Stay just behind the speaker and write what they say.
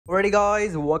Alrighty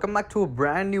guys, welcome back to a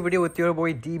brand new video with your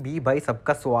boy DB. भाई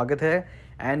सबका स्वागत है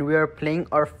and we are playing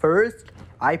our first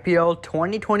IPL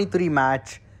 2023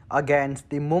 match against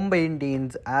the Mumbai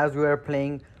Indians as we are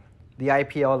playing the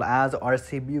IPL as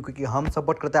RCB क्योंकि हम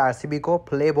support करते हैं RCB को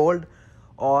play bold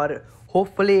और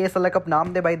hopefully ये साला कप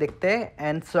नाम दे भाई देखते हैं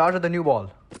and start with the new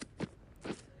ball.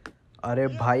 अरे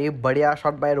भाई बढ़िया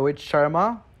shot bye Rohit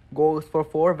Sharma goes for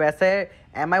 4. वैसे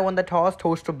am I won the toss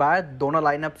toast to bat दोनों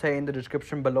लाइनअप्स है in the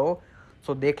description below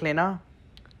so देख लेना.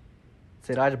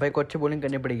 सिराज भाई को अच्छी बॉलिंग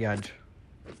करनी पड़ेगी आज.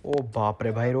 ओ बाप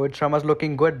रे भाई Rohit Sharma is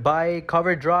looking good by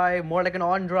cover drive more like an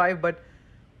on drive but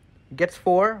gets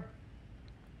 4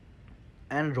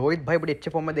 and Rohit भाई बड़ी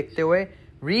अच्छे फॉर्म में देखते हुए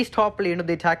रीस्टॉप into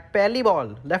the attack. पहली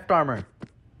ball left armour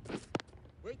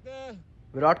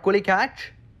Virat Kohli catch.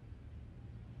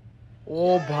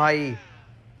 ओ भाई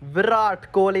Virat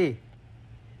Kohli,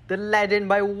 the legend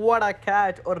by what a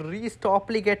catch और Reese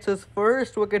gets his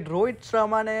first wicket. Rohit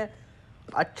Sharma ने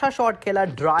अच्छा शॉट खेला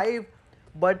drive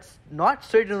but not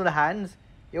straight into the hands.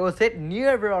 It was hit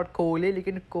near Virat Kohli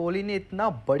लेकिन कोहली ने इतना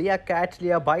बढ़िया catch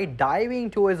लिया भाई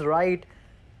diving to his right.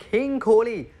 King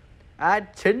Kohli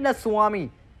at Chinnaswamy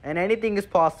and anything is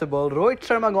possible. Rohit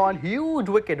Sharma gone, huge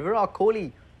wicket. Virat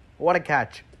Kohli, what a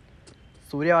catch.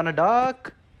 Surya on a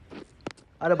duck.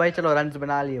 अरे भाई चलो runs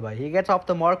बना लिए भाई. He gets off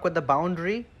the mark with the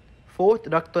boundary. Fourth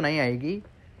रख तो नहीं आएगी.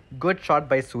 Good shot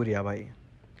by सूर्या भाई.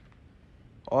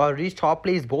 और reach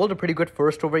Topley is bold pretty good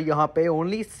first over यहाँ पे.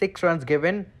 Only 6 runs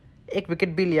given. एक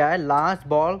विकेट भी लिया है. Last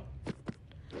ball.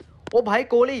 ओ भाई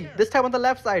Kohli. This time on the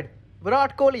left side.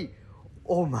 Virat Kohli.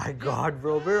 Oh my God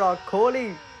bro. Virat Kohli.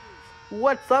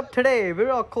 What's up today?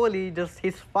 Virat Kohli just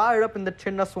he's fired up in the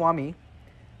Chinnaswamy.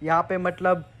 यहाँ पे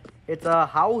मतलब it's a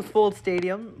houseful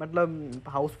stadium. मतलब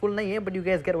houseful नहीं है but you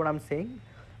guys get what I'm saying.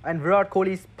 And Virat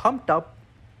Kohli is pumped up.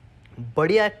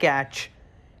 बढ़िया catch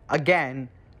again.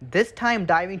 This time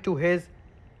diving to his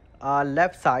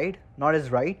left side, not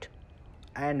his right.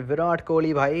 And Virat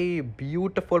Kohli भाई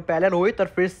beautiful. पहले रोहित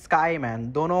और फिर Sky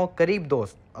Man दोनों करीब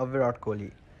दोस्त of Virat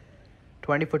Kohli.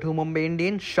 20 for 2 Mumbai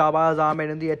Indians. Shahbaz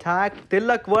Ahmed in the attack.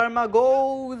 Tilak Verma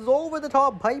goes over the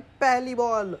top भाई पहली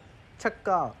ball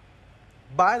छक्का.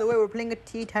 By the way, we're playing a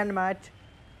T10 match.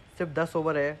 सिर्फ 10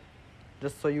 ओवर है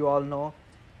just so you all know.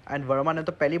 And Verma ने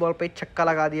तो पहली ball पे छक्का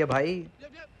लगा दिया भाई.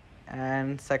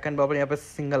 And second बॉल पर यहाँ पे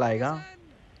सिंगल आएगा.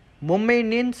 Mumbai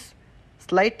Indians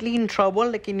slightly in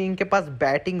trouble लेकिन इनके पास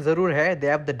बैटिंग ज़रूर है.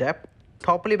 They have the depth.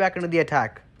 Topoli back into the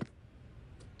attack.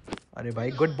 अरे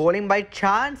भाई good bowling by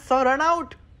chance और run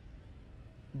out.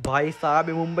 भाई साहब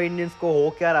ये मुंबई इंडियंस को हो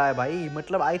क्या रहा है भाई.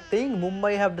 मतलब I think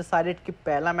Mumbai have decided कि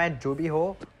पहला मैच जो भी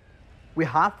हो we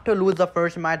have to lose the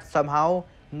first match somehow,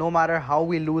 no matter how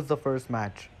we lose the first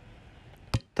match.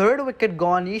 Third wicket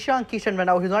gone. Ishan Kishan went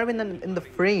out. He's not even in the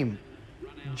frame.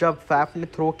 जब Faf ने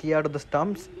throw किया to the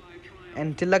stumps.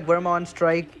 And Tilak Verma on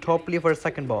strike. Topoli for a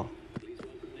second ball.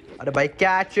 अरे भाई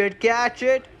catch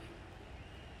it.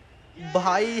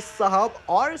 भाई साहब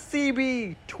RCB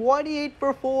 28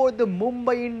 for 4 the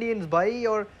Mumbai Indians भाई.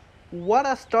 और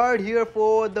what a start here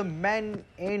for the men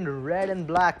in red and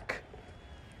black.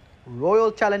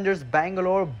 Royal Challengers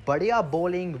Bangalore, बढ़िया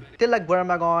bowling. Tilak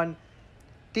Verma gone.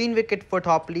 3 wicket for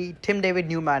Topoli. Tim David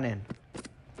new man in.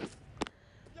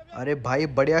 अरे भाई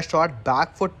बढ़िया shot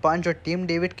back foot पंच और team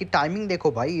David की timing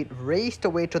देखो भाई. Raced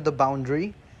away to the boundary.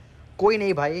 कोई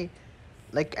नहीं भाई.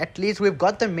 Like at least we've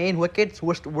got the main wickets.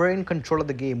 We're in control of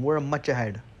the game. We're much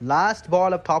ahead. Last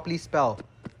ball of Topoli's spell.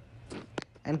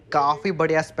 And काफी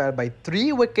बढ़िया spell by 3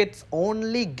 wickets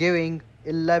only giving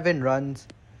 11 runs.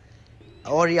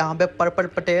 और यहाँ पे purple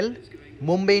Patel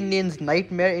Mumbai Indians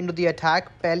nightmare into the attack.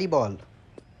 पहली ball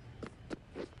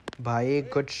भाई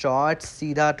good shot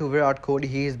सीधा to Virat Kohli.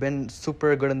 He has been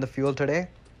super good in the field today.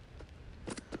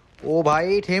 ओ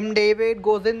भाई Tim David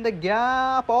goes in the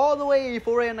gap all the way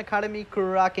for an academy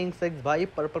cracking 6 भाई.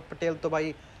 Purple Patel तो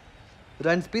भाई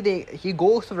runs भी दे. ही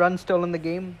गोस run still in the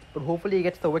game but hopefully he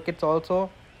gets the wickets also.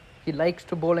 He likes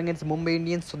to ball against Mumbai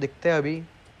Indians. तो दिखते हैं अभी.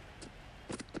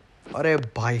 अरे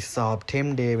भाई साहब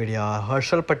टिम डेविड यार.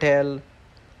 Harshal Patel.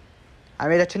 I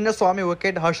mean, a Chinnaswamy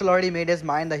wicket. Harshal already made his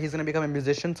mind that he's going to become a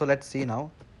musician. So let's see now.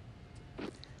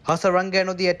 Hasaranga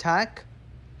into the attack.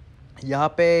 यहाँ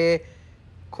पे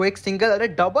quick single. अरे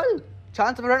double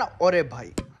chance of run. अरे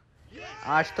भाई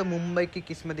आज तो मुंबई की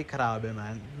किस्मत ही खराब है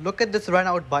man. Look at this run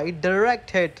out by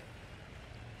direct hit.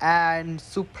 And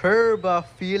superb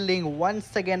fielding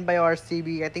once again by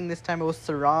RCB. I think this time it was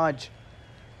Siraj.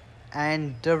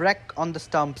 And direct on the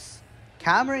stumps.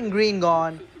 Cameron Green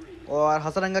gone. और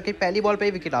हसरंगा की पहली ball पे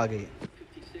ही wicket आ गई.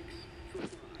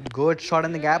 Good shot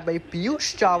in the gap भाई.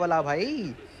 पीयूष चावला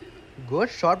भाई Good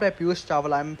shot by Piyush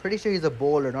Chawla. I'm pretty sure he's a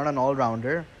bowler, not an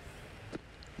all-rounder.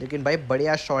 लेकिन भाई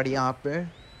बढ़िया shot यहाँ पे.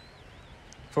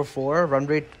 For 4, run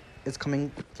rate is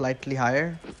coming slightly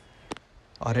higher.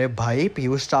 अरे भाई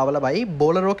पीयूष चावला भाई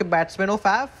bowler हो के batsman हो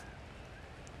Faf.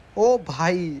 Oh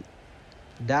भाई.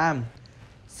 Damn.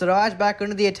 Siraj back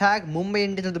into the attack. Mumbai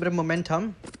Indians with a bit of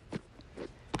momentum.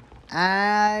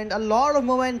 And a lot of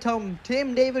momentum.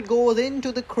 Tim David goes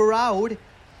into the crowd.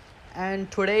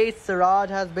 And today Siraj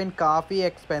has been काफ़ी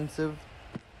expensive.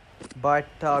 But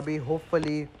अभी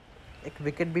hopefully एक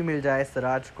wicket भी मिल जाए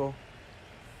Siraj को.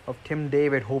 Of Tim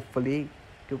David hopefully.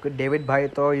 क्योंकि David भाई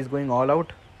तो is going all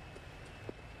out.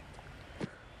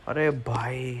 अरे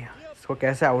भाई इसको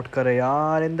कैसे आउट करे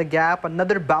यार. In the gap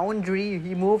another boundary.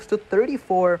 He moves to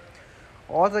 34.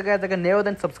 Also guys, like a nail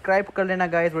then subscribe कर लेना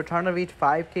guys. We're trying to reach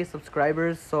 5k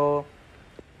subscribers. So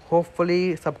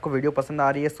hopefully सबको वीडियो पसंद आ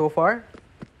रही है so far.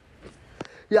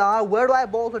 Yeah, where do I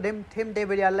bowl to Tim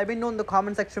David? Yeah, let me know in the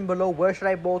comment section below. Where should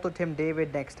I bowl to Tim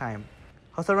David next time?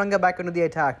 Hasaranga back into the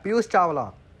attack. Piyush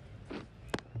Chawla.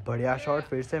 बढ़िया shot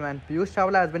फिर से man. Piyush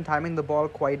Chawla has been timing the ball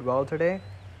quite well today.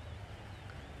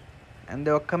 And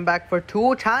they'll come back for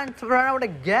 2. Chance to run out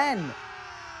again.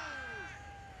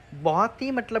 बहुत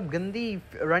ही मतलब गंदी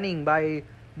running by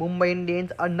Mumbai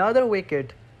Indians. Another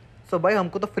wicket. So भाई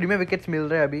हमको तो free में wickets मिल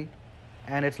रहे हैं अभी.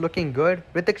 And it's looking good.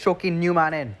 Ritik Shoki new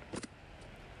man in.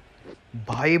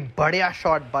 भाई बढ़िया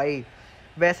shot भाई.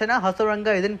 वैसे ना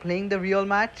Hasaranga isn't playing the real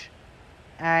match.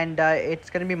 And it's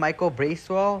gonna be Michael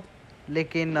Bracewell.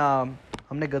 लेकिन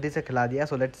हमने गलती से खिला दिया.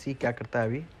 So let's see क्या करता है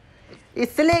अभी.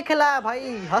 इसलिए खिला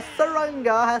भाई.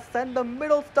 Hasaranga has sent the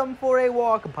middle stump for a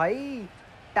walk भाई.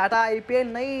 Tata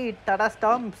IPL नहीं, Tata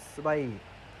stumps भाई.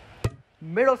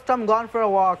 Middle stump gone for a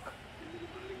walk.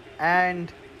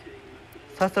 And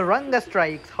Hasaranga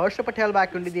strikes. Harsha Patel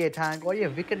back into the attack. और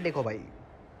ये wicket देखो भाई.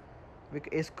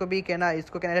 इसको भी कहना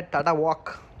है Tata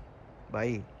walk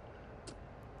भाई.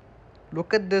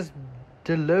 Look at this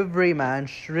delivery man.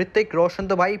 Hrithik Roshan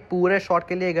तो भाई पूरे shot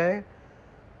के लिए गए.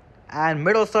 And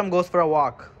middle stump goes for a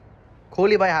walk.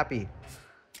 Kohli bhai happy.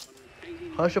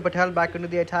 Harsha Patel back into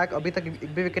the attack. अभी तक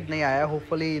एक भी wicket नहीं आया.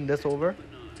 Hopefully in this over.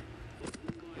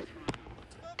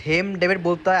 Tim David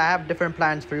बोलता है I have different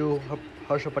plans for you,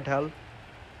 Harsha Patel.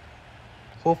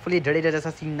 Hopefully Jadeja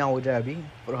जैसा scene ना हो जाए अभी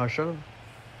for Harsha.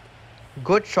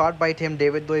 Good shot by Tim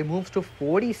David though. He moves to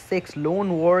 46. Lone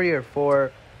warrior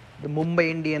for the Mumbai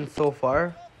Indians so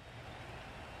far.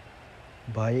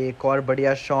 भाई एक और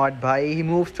बढ़िया shot भाई. He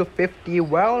moves to 50.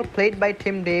 Well played by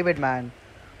Tim David man.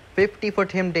 50 for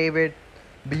Tim David.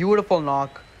 Beautiful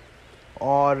knock.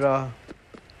 और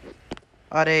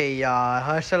अरे यार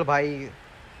हर्षल भाई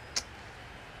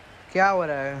क्या हो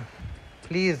रहा है.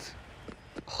 Please.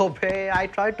 Obey. I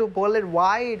tried to pull it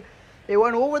wide. It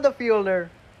went over the fielder.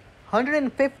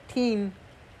 115.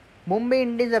 Mumbai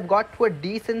Indians have got to a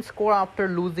decent score after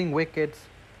losing wickets.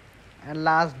 And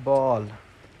last ball.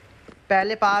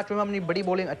 पहले 5 में हमने बड़ी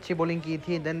बॉलिंग अच्छी बॉलिंग की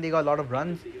थी. Then they got a lot of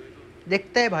runs.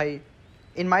 देखते हैं भाई.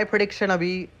 In my prediction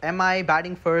अभी MI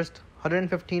batting first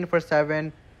 115 for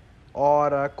 7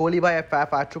 और कोहली भाई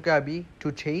Faf आ चुके हैं अभी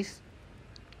to chase.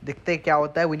 देखते हैं क्या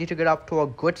होता है. We need to get off to a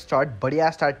good start.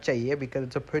 बढ़िया start चाहिए because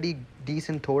it's a pretty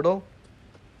decent total.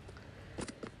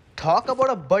 Talk about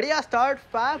a बढ़िया start.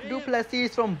 Faf du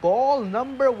Plessis from ball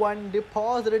number 1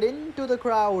 deposited into the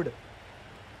crowd.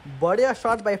 बढ़िया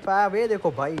shot by Faf. ये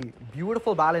देखो भाई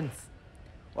beautiful balance.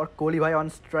 और कोहली भाई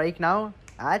on strike now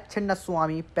at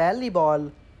Chinnaswamy. पहली ball.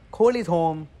 Kohli's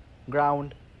home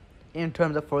ground in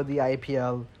terms of for the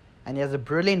IPL. And he has a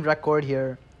brilliant record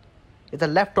here. It's a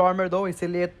left armer though,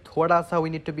 इसलिए थोड़ा सा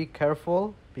we need to be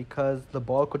careful because the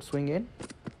ball could swing in.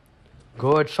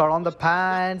 Good shot on the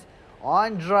pants.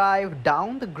 On drive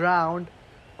down the ground.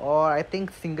 Or I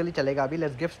think single ही चलेगा अभी.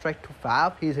 Let's give strike to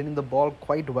Faf. He's hitting the ball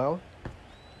quite well.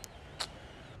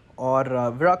 Or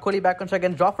Virat Kohli back on strike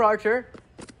against Jofra Archer.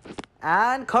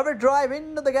 And cover drive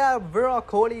into the gap. Virat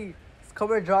Kohli's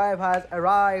cover drive has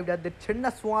arrived at the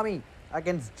Chinnaswamy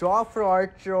against Jofra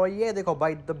Archer. Oh yeah, देखो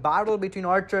भाई, the battle between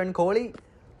Archer and Kohli.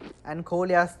 And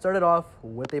Kohli has started off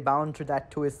with a bouncer that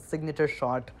to his signature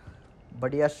shot.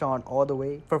 बढ़िया shot all the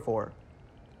way for 4.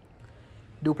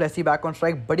 Du Plessis back on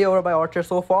strike. बढ़िया over by Archer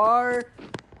so far.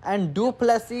 And Du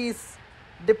Plessis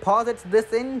deposits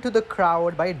this into the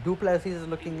crowd. By Du Plessis is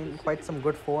looking in quite some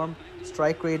good form.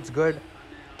 Strike rate's good.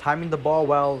 Timing the ball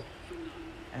well.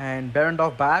 And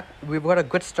Berendorf back. We've got a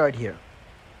good start here.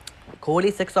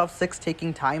 Kohli 6 of 6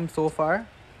 taking time so far.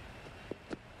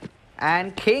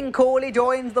 And King Kohli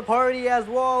joins the party as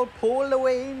well. Pulled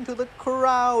away into the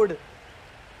crowd.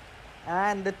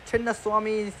 And the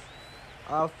Chinnaswamy's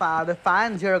the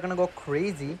fans here are going to go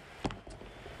crazy.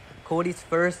 Kohli's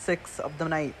first six of the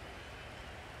night.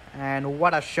 And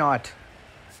what a shot.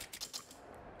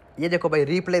 ये देखो भाई,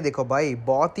 replay देखो भाई,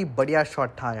 बहुत ही बढ़िया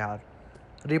shot था यार.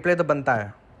 Replay तो बनता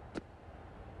है.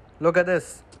 Look at this.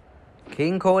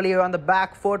 King Kohli on the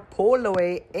back foot, pulled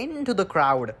away into the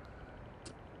crowd.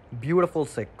 Beautiful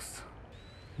six.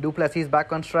 Du Plessis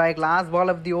back on strike. Last ball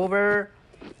of the over.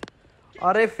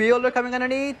 Arey, fielder coming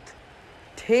underneath.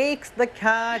 Takes the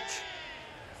catch.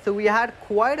 So we had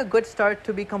quite a good start,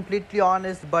 to be completely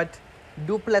honest, but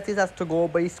Du Plessis has to go,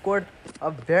 but he scored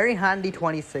a very handy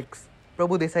 26.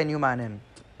 Prabhu Desai, new man in.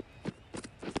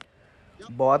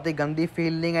 बहुत ही गंदी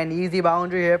fielding and easy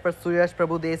boundary here for Suyash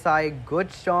Prabhu Desai.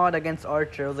 Good shot against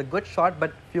Archer. It was a good shot,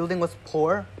 but fielding was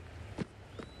poor.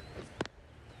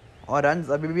 और runs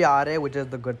अभी भी आ रहे, which is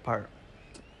the good part.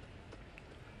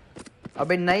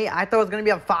 अबे नहीं, I thought it was gonna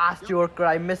be a fast Yorker.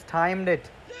 I mistimed it.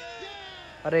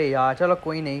 अरे यार, चलो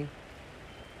कोई नहीं.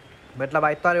 मतलब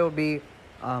I thought it would be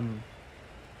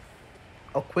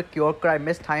a quick Yorker. I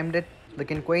mistimed it.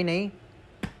 लेकिन कोई नहीं.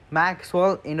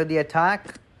 Maxwell into the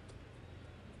attack.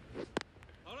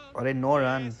 Alright, no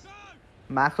run.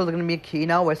 Maxwell's going to be key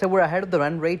now. I said we're ahead of the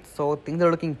run rate, so things are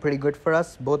looking pretty good for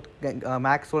us. Both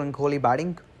Maxwell and Kohli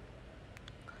batting.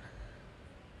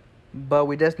 But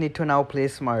we just need to now play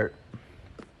smart.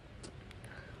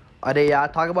 Alright, yeah,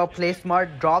 talk about play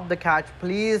smart. Drop the catch,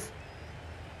 please.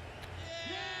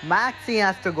 Maxi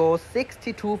has to go.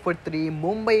 62 for 3.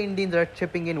 Mumbai Indians are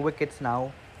chipping in wickets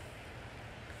now.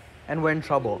 And we're in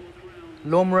trouble.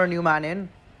 Lomura, new man in.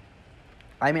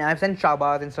 I mean, I've sent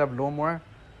Shahbaz instead of Lomura.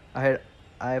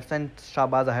 I've sent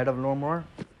Shahbaz ahead of Lomura.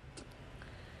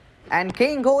 And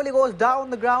King Kohli goes down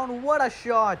the ground. What a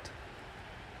shot.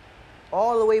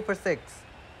 All the way for 6.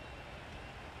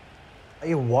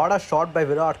 Hey, what a shot by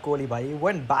Virat Kohli, bhai. He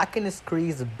went back in his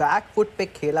crease. Back foot pe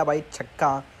khela, bhai,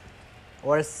 chakka.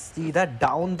 Or see that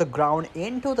down the ground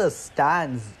into the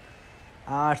stands.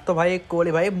 आज तो भाई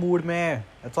कोहली भाई mood में है.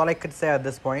 That's all I could say at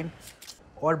this point.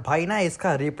 और भाई ना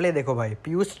इसका रिप्ले देखो भाई.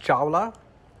 पीयूष चावला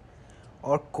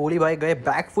और कोहली भाई गए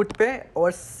बैक फुट पे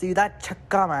और सीधा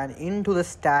छक्का मैन इनटू द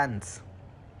स्टैंड्स.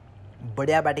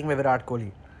 बढ़िया बैटिंग में विराट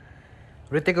कोहली.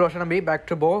 ऋतिक रोशन अभी back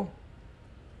to ball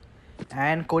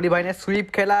and Kohli भाई ने स्वीप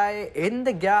खेला है in the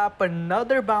gap.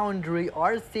 Another boundary.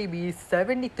 RCB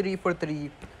 73 for 3.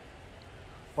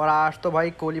 और आज तो भाई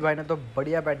कोहली भाई ने तो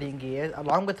बढ़िया बैटिंग की है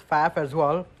along with Faf as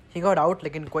well. He got out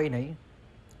लेकिन कोई नहीं.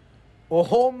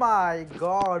 Oh my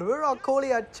God, Virat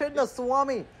Kohli at Chinna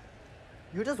Swami.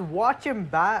 You just watch him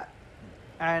bat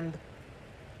and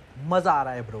मजा आ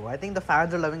रहा है bro. I think the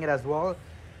fans are loving it as well.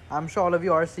 I'm sure all of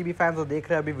you RCB fans जो देख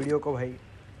रहे हैं अभी video को भाई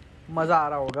मज़ा आ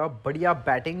रहा होगा. बढ़िया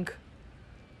बैटिंग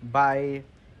by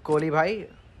कोहली भाई.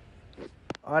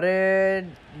 अरे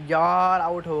यार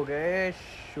आउट हो गए.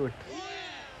 शूट.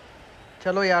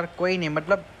 चलो यार कोई नहीं.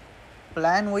 मतलब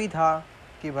प्लान वही था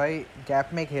कि भाई गैप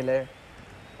में खेले.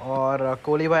 और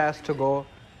कोहली भाई has to go.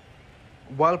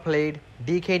 Well played.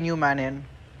 DK new man in.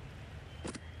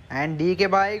 And DK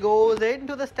भाई goes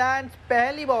into the stands.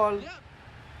 पहली बॉल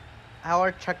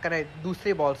और छक्का नहीं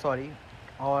दूसरी बॉल सॉरी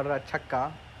और छक्का.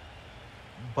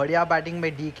 बढ़िया बैटिंग में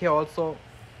DK also.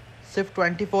 सिर्फ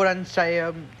 24 रन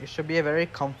चाहिए. It should be a very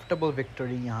comfortable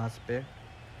victory यहाँ पे.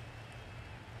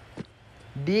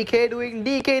 DK doing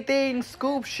DK things.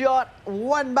 Scoop shot.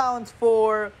 One bounce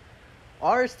for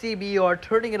RCB or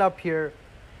turning it up here,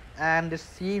 and it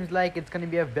seems like it's going to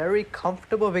be a very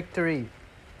comfortable victory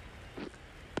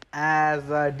as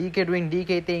DK doing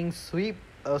DK things. Sweep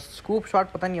scoop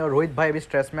shot. पता नहीं. और रोहित भाई भी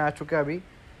stress में आ चुके हैं अभी.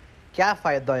 क्या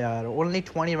फ़ायदा यार. Only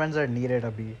 20 runs are needed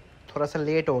अभी. थोड़ा सा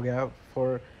लेट हो गया for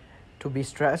to be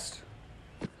stressed.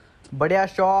 बढ़िया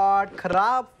शॉट.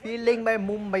 खराब फील्डिंग बाय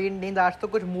मुंबई इंडियंस. आज तो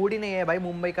कुछ मूड ही नहीं है भाई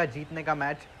मुंबई का जीतने का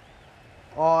मैच.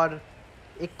 और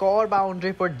एक और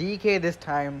boundary for DK this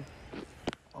time.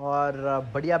 और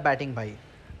बढ़िया बैटिंग भाई.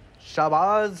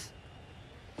 शाबाज.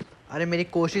 अरे मेरी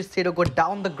कोशिश थी to go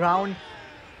down the ground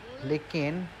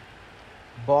लेकिन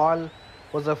ball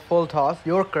was a full toss.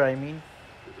 Yorker I mean.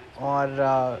 और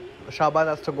Shahbaz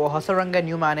has to go. Hasaranga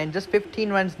new man in. Just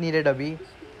 15 runs needed अभी.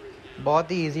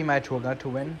 बहुत ही इजी मैच होगा to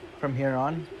win from here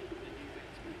on.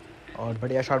 और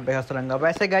बढ़िया शॉट पे हसरंगा.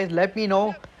 वैसे गाइज लेट मी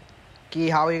नो कि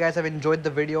how you guys have enjoyed the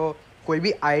video. कोई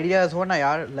भी आइडियाज़ हो ना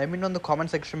यार let me know in the comment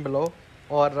section below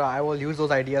और I will use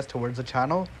those ideas towards the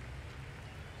channel.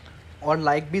 और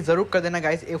लाइक भी ज़रूर कर देना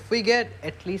guys. If we get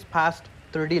at least past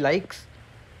 30 likes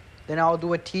then I'll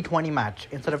do a T20 match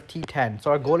instead of T10.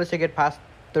 So our goal is to get past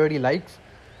 30 likes.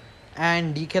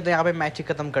 And DK तो यहाँ पे match ही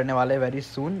ख़त्म करने वाले हैं very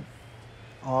soon.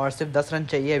 और सिर्फ 10 रन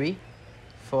चाहिए अभी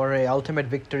for a ultimate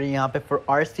victory यहाँ पे for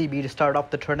RCB to start off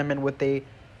the tournament with a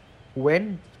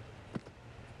win.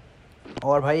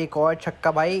 और भाई एक और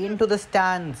छक्का भाई इनटू द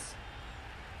स्टैंड्स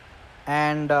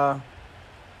एंड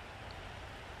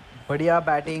बढ़िया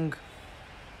batting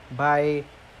bye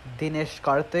Dinesh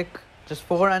Karthik. Just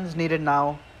 4 runs needed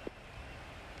now.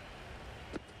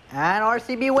 And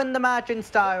RCB win the match in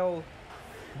style.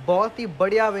 बहुत ही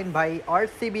बढ़िया विन भाई.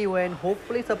 RCB win.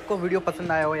 Hopefully सबको वीडियो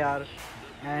पसंद आया हो यार.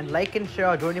 And like and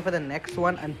share. Join me for the next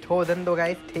one. Until then though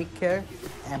guys, take care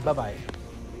and bye bye.